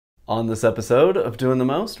On this episode of Doing the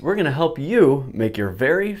Most, we're going to help you make your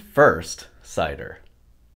very first cider.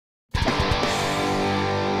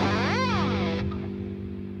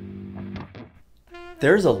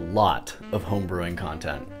 There's a lot of homebrewing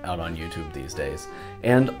content out on YouTube these days,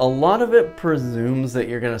 and a lot of it presumes that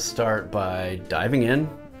you're going to start by diving in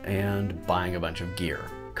and buying a bunch of gear.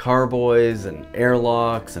 Carboys and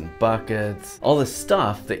airlocks and buckets, all the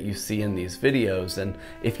stuff that you see in these videos, and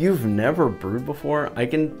if you've never brewed before, I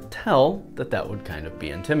can tell that that would kind of be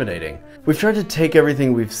intimidating. We've tried to take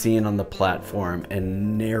everything we've seen on the platform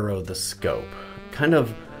and narrow the scope, kind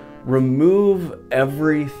of remove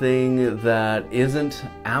everything that isn't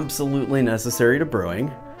absolutely necessary to brewing,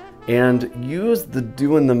 and use the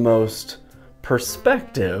doing the most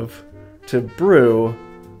perspective to brew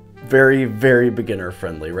very, very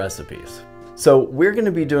beginner-friendly recipes. So we're going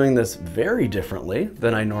to be doing this very differently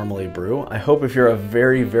than I normally brew. I hope if you're a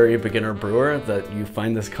very, very beginner brewer that you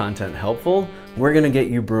find this content helpful. We're going to get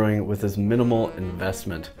you brewing with as minimal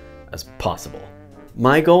investment as possible.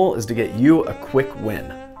 My goal is to get you a quick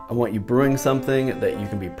win. I want you brewing something that you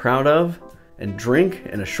can be proud of and drink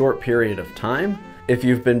in a short period of time. If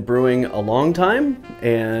you've been brewing a long time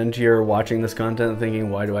and you're watching this content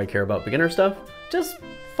thinking, why do I care about beginner stuff? Just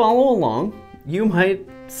follow along. You might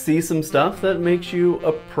see some stuff that makes you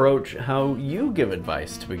approach how you give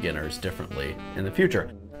advice to beginners differently in the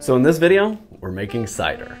future. So in this video, we're making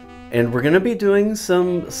cider. And we're gonna be doing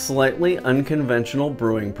some slightly unconventional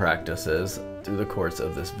brewing practices through the course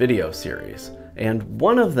of this video series. And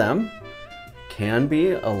one of them can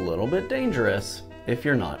be a little bit dangerous if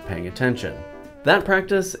you're not paying attention. That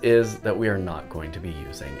practice is that we are not going to be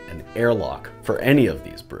using an airlock for any of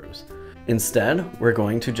these brews. Instead, we're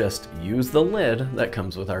going to just use the lid that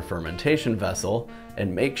comes with our fermentation vessel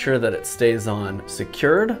and make sure that it stays on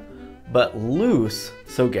secured but loose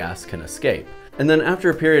so gas can escape. And then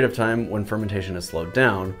after a period of time when fermentation has slowed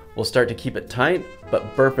down, we'll start to keep it tight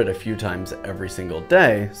but burp it a few times every single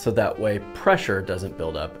day so that way pressure doesn't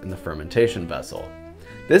build up in the fermentation vessel.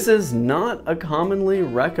 This is not a commonly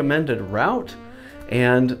recommended route,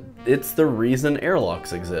 and it's the reason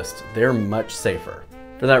airlocks exist. They're much safer.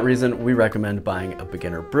 For that reason, we recommend buying a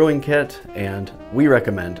beginner brewing kit, and we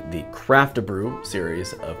recommend the Craft a Brew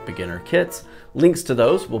series of beginner kits. Links to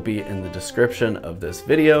those will be in the description of this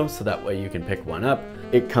video, so that way you can pick one up.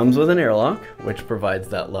 It comes with an airlock, which provides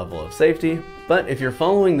that level of safety, but if you're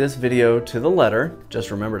following this video to the letter,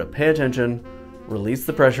 just remember to pay attention, release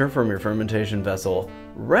the pressure from your fermentation vessel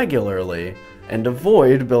regularly, and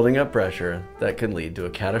avoid building up pressure that can lead to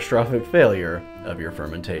a catastrophic failure of your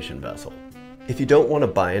fermentation vessel. If you don't want to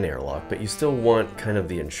buy an airlock, but you still want kind of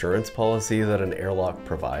the insurance policy that an airlock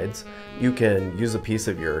provides, you can use a piece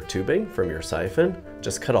of your tubing from your siphon,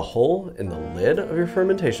 just cut a hole in the lid of your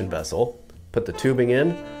fermentation vessel, put the tubing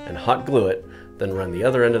in and hot glue it, then run the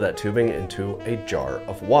other end of that tubing into a jar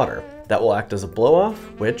of water. That will act as a blow-off,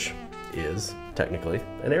 which is technically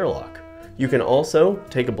an airlock. You can also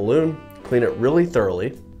take a balloon, clean it really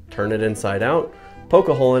thoroughly, turn it inside out, poke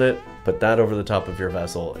a hole in it, put that over the top of your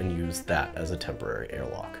vessel and use that as a temporary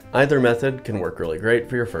airlock. Either method can work really great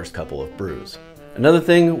for your first couple of brews. Another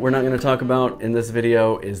thing we're not going to talk about in this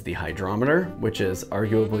video is the hydrometer, which is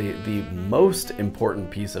arguably the most important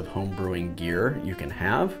piece of home brewing gear you can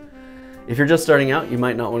have. If you're just starting out, you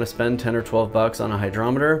might not want to spend 10 or 12 bucks on a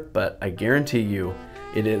hydrometer, but I guarantee you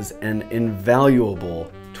it is an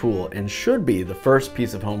invaluable tool and should be the first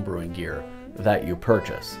piece of home brewing gear that you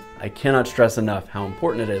purchase. I cannot stress enough how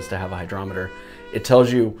important it is to have a hydrometer. It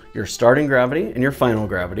tells you your starting gravity and your final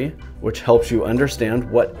gravity, which helps you understand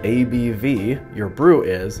what ABV your brew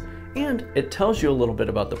is, and it tells you a little bit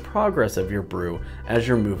about the progress of your brew as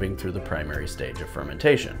you're moving through the primary stage of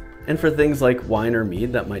fermentation. And for things like wine or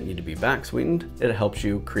mead that might need to be back sweetened, it helps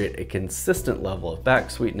you create a consistent level of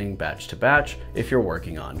back sweetening batch to batch if you're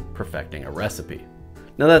working on perfecting a recipe.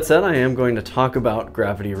 Now that said, I am going to talk about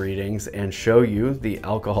gravity readings and show you the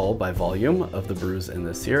alcohol by volume of the brews in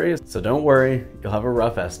this series, so don't worry, you'll have a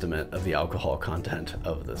rough estimate of the alcohol content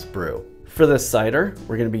of this brew. For this cider,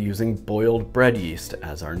 we're going to be using boiled bread yeast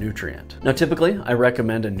as our nutrient. Now typically, I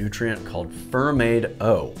recommend a nutrient called Fermaid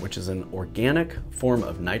O, which is an organic form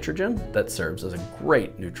of nitrogen that serves as a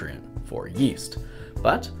great nutrient for yeast.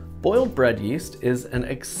 But boiled bread yeast is an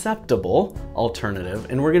acceptable alternative,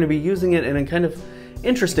 and we're going to be using it in a kind of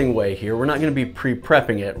interesting way here. We're not going to be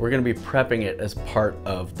pre-prepping it, we're going to be prepping it as part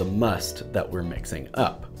of the must that we're mixing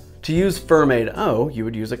up. To use Fermaid O, you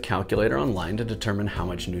would use a calculator online to determine how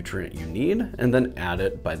much nutrient you need and then add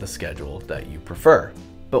it by the schedule that you prefer.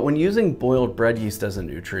 But when using boiled bread yeast as a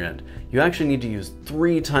nutrient, you actually need to use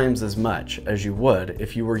 3 times as much as you would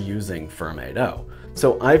if you were using Fermaid O.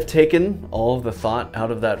 So I've taken all of the thought out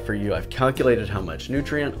of that for you. I've calculated how much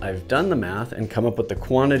nutrient, I've done the math and come up with the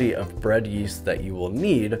quantity of bread yeast that you will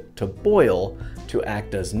need to boil to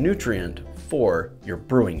act as nutrient for your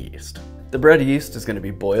brewing yeast. The bread yeast is going to be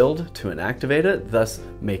boiled to inactivate it, thus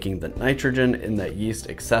making the nitrogen in that yeast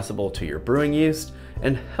accessible to your brewing yeast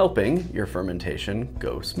and helping your fermentation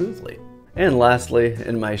go smoothly. And lastly,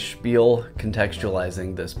 in my spiel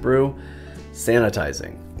contextualizing this brew,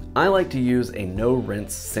 sanitizing. I like to use a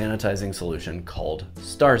no-rinse sanitizing solution called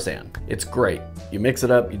Star San. It's great. You mix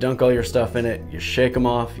it up, you dunk all your stuff in it, you shake them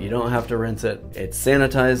off, you don't have to rinse it. It's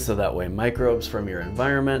sanitized so that way microbes from your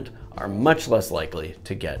environment are much less likely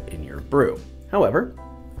to get in your brew. However,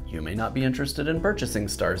 you may not be interested in purchasing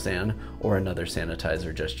Star San or another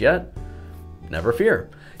sanitizer just yet. Never fear.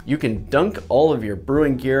 You can dunk all of your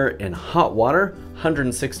brewing gear in hot water,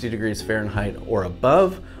 160 degrees Fahrenheit or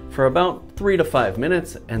above, for about 3 to 5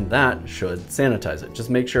 minutes, and that should sanitize it. Just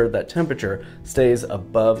make sure that temperature stays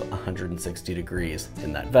above 160 degrees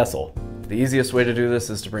in that vessel. The easiest way to do this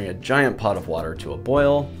is to bring a giant pot of water to a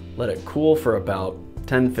boil, let it cool for about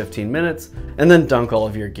 10-15 minutes, and then dunk all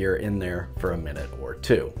of your gear in there for a minute or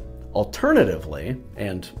two. Alternatively,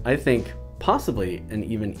 and I think possibly an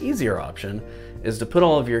even easier option, is to put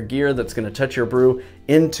all of your gear that's going to touch your brew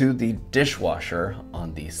into the dishwasher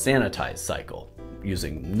on the sanitize cycle,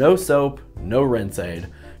 using no soap, no rinse aid,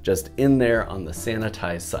 just in there on the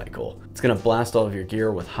sanitize cycle. It's going to blast all of your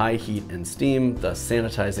gear with high heat and steam, thus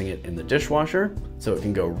sanitizing it in the dishwasher, so it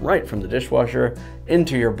can go right from the dishwasher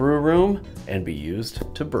into your brew room and be used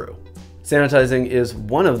to brew. Sanitizing is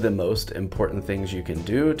one of the most important things you can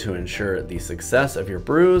do to ensure the success of your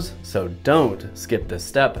brews, so don't skip this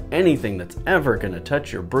step. Anything that's ever going to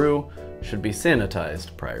touch your brew should be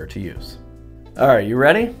sanitized prior to use. All right, you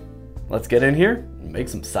ready? Let's get in here and make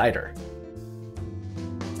some cider.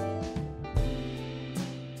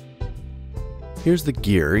 Here's the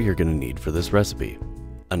gear you're going to need for this recipe: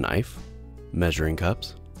 a knife, measuring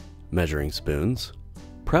cups, measuring spoons,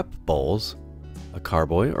 prep bowls, a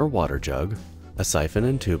carboy or water jug, a siphon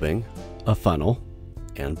and tubing, a funnel,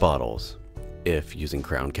 and bottles. If using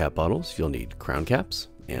crown cap bottles, you'll need crown caps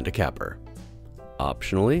and a capper.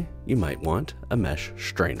 Optionally, you might want a mesh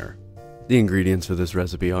strainer. The ingredients for this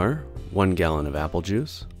recipe are 1 gallon of apple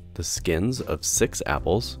juice, the skins of 6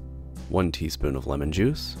 apples, 1 teaspoon of lemon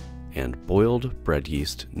juice, and boiled bread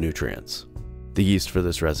yeast nutrients. The yeast for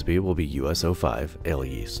this recipe will be US-05 ale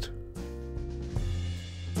yeast.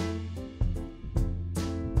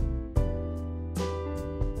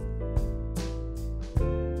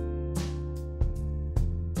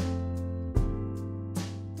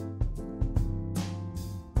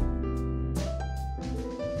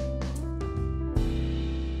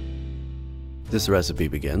 This recipe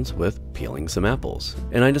begins with peeling some apples,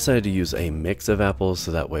 and I decided to use a mix of apples so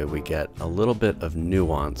that way we get a little bit of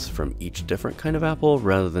nuance from each different kind of apple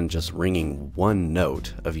rather than just ringing one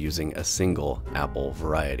note of using a single apple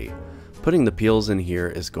variety. Putting the peels in here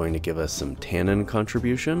is going to give us some tannin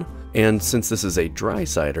contribution, and since this is a dry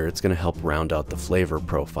cider, it's going to help round out the flavor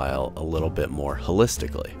profile a little bit more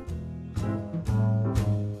holistically.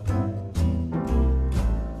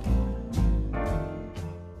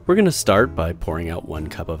 We're going to start by pouring out 1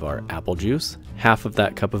 cup of our apple juice. Half of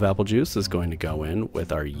that cup of apple juice is going to go in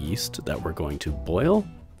with our yeast that we're going to boil,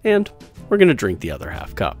 and we're going to drink the other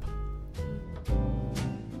half cup.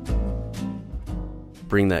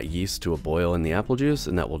 Bring that yeast to a boil in the apple juice,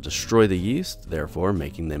 and that will destroy the yeast, therefore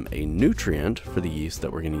making them a nutrient for the yeast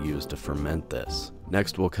that we're going to use to ferment this.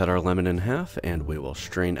 Next, we'll cut our lemon in half, and we will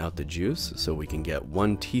strain out the juice so we can get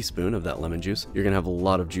 1 teaspoon of that lemon juice. You're going to have a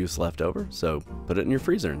lot of juice left over, so put it in your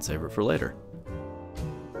freezer and save it for later.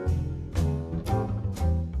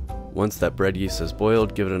 Once that bread yeast is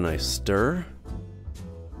boiled, give it a nice stir.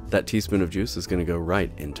 That teaspoon of juice is going to go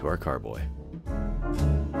right into our carboy.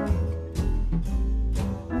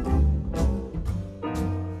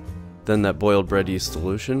 Then that boiled bread yeast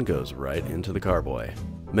solution goes right into the carboy.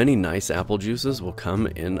 Many nice apple juices will come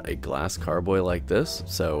in a glass carboy like this,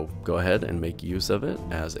 so go ahead and make use of it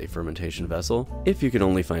as a fermentation vessel. If you can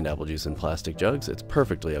only find apple juice in plastic jugs, it's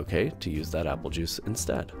perfectly okay to use that apple juice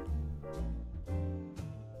instead.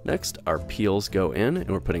 Next, our peels go in, and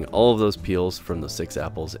we're putting all of those peels from the 6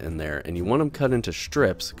 apples in there, and you want them cut into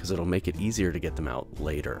strips because it'll make it easier to get them out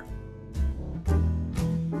later.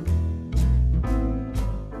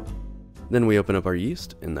 Then we open up our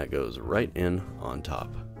yeast, and that goes right in on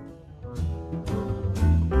top.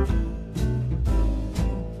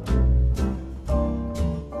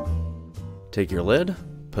 Take your lid,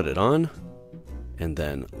 put it on, and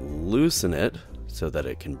then loosen it so that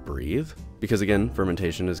it can breathe. Because again,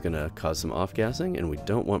 fermentation is going to cause some off-gassing, and we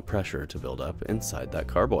don't want pressure to build up inside that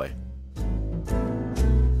carboy.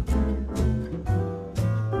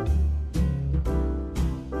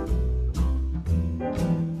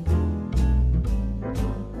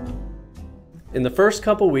 In the first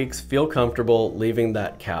couple weeks, feel comfortable leaving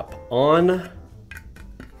that cap on,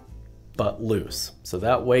 but loose, so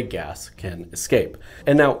that way gas can escape.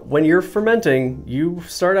 And now, when you're fermenting, you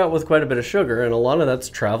start out with quite a bit of sugar, and a lot of that's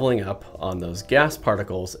traveling up on those gas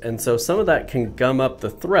particles, and so some of that can gum up the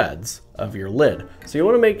threads of your lid. So you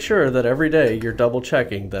want to make sure that every day you're double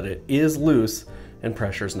checking that it is loose and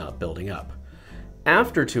pressure's not building up.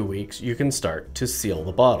 After 2 weeks, you can start to seal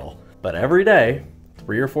the bottle, but every day,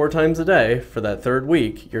 3 or 4 times a day for that 3rd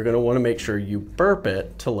week, you're going to want to make sure you burp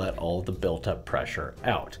it to let all the built up pressure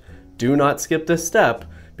out. Do not skip this step,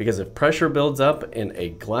 because if pressure builds up in a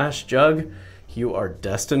glass jug, you are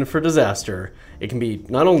destined for disaster. It can be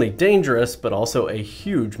not only dangerous, but also a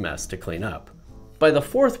huge mess to clean up. By the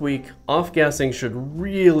 4th week, off-gassing should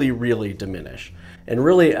really diminish. And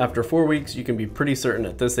really, after 4 weeks, you can be pretty certain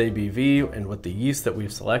at this ABV and with the yeast that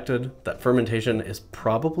we've selected, that fermentation is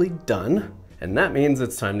probably done. And that means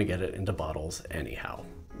it's time to get it into bottles anyhow.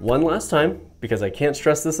 One last time, because I can't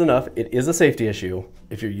stress this enough, it is a safety issue.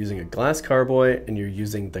 If you're using a glass carboy and you're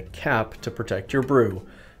using the cap to protect your brew,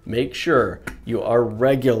 make sure you are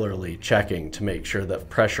regularly checking to make sure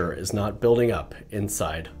that pressure is not building up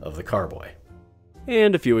inside of the carboy.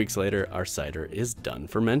 And a few weeks later, our cider is done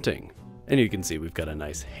fermenting. And you can see we've got a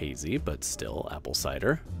nice hazy, but still apple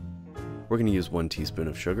cider. We're going to use 1 teaspoon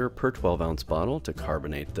of sugar per 12-ounce bottle to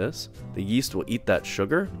carbonate this. The yeast will eat that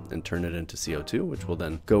sugar and turn it into CO2, which will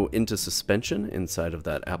then go into suspension inside of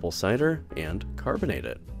that apple cider and carbonate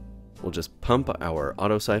it. We'll just pump our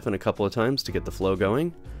auto siphon a couple of times to get the flow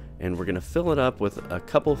going, and we're going to fill it up with a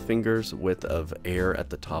couple fingers width of air at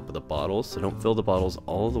the top of the bottles, so don't fill the bottles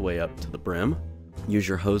all the way up to the brim. Use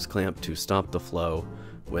your hose clamp to stop the flow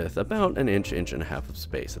with about an inch and a half of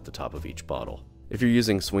space at the top of each bottle. If you're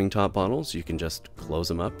using swing top bottles, you can just close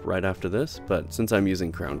them up right after this, but since I'm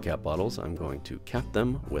using crown cap bottles, I'm going to cap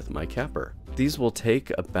them with my capper. These will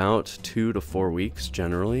take about 2 to 4 weeks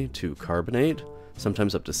generally to carbonate,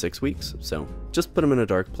 sometimes up to 6 weeks, so just put them in a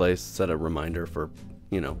dark place, set a reminder for,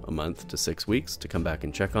 a month to 6 weeks to come back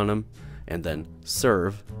and check on them, and then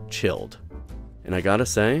serve chilled. And I gotta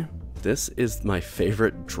say, this is my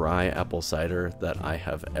favorite dry apple cider that I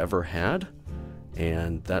have ever had.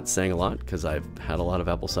 And that's saying a lot because I've had a lot of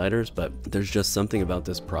apple ciders, but there's just something about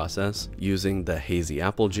this process, using the hazy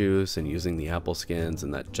apple juice and using the apple skins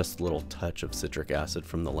and that just little touch of citric acid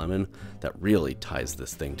from the lemon that really ties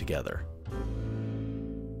this thing together.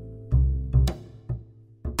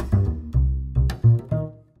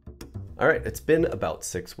 All right, it's been about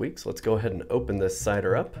 6 weeks. Let's go ahead and open this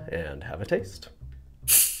cider up and have a taste.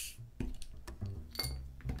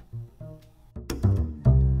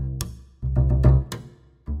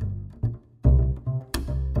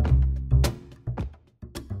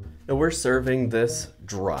 Now we're serving this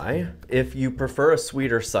dry. If you prefer a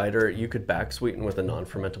sweeter cider, you could back sweeten with a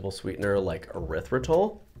non-fermentable sweetener like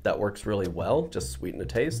erythritol. That works really well. Just sweeten a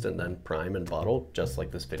taste and then prime and bottle, just like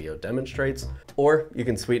this video demonstrates. Or you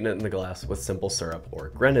can sweeten it in the glass with simple syrup or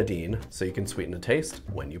grenadine, so you can sweeten a taste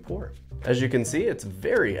when you pour. As you can see, it's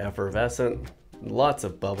very effervescent. Lots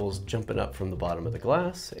of bubbles jumping up from the bottom of the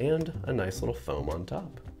glass and a nice little foam on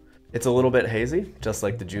top. It's a little bit hazy, just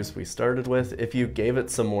like the juice we started with. If you gave it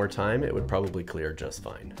some more time, it would probably clear just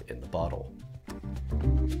fine in the bottle.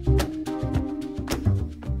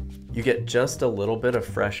 You get just a little bit of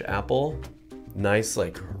fresh apple, nice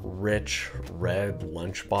like rich red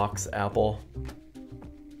lunchbox apple.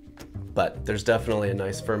 But there's definitely a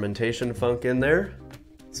nice fermentation funk in there.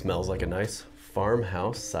 It smells like a nice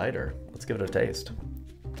farmhouse cider. Let's give it a taste.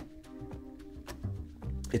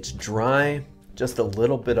 It's dry. Just a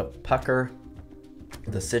little bit of pucker.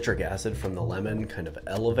 The citric acid from the lemon kind of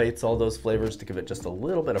elevates all those flavors to give it just a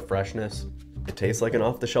little bit of freshness. It tastes like an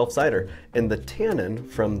off-the-shelf cider, and the tannin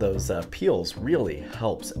from those peels really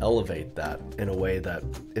helps elevate that in a way that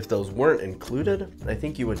if those weren't included, I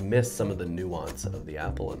think you would miss some of the nuance of the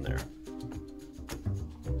apple in there.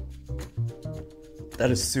 That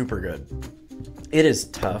is super good. It is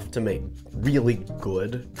tough to make really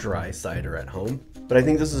good dry cider at home, but I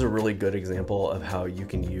think this is a really good example of how you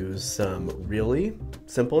can use some really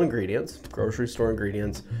simple ingredients, grocery store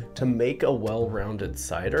ingredients, to make a well-rounded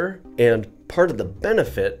cider. And part of the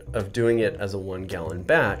benefit of doing it as a 1-gallon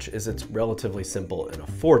batch is it's relatively simple and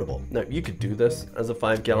affordable. Now, you could do this as a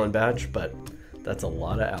 5-gallon batch, but that's a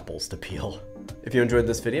lot of apples to peel. If you enjoyed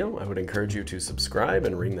this video, I would encourage you to subscribe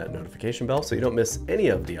and ring that notification bell so you don't miss any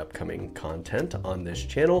of the upcoming content on this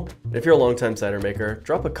channel. And if you're a longtime cider maker,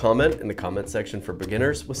 drop a comment in the comment section for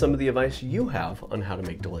beginners with some of the advice you have on how to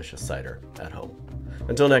make delicious cider at home.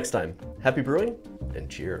 Until next time, happy brewing and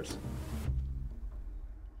cheers.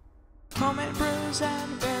 Homemade brews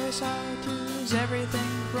and various how-tos, everything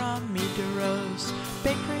from mead to roast,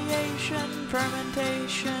 bake creation,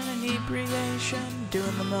 fermentation, inebriation,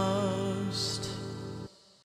 doing the most.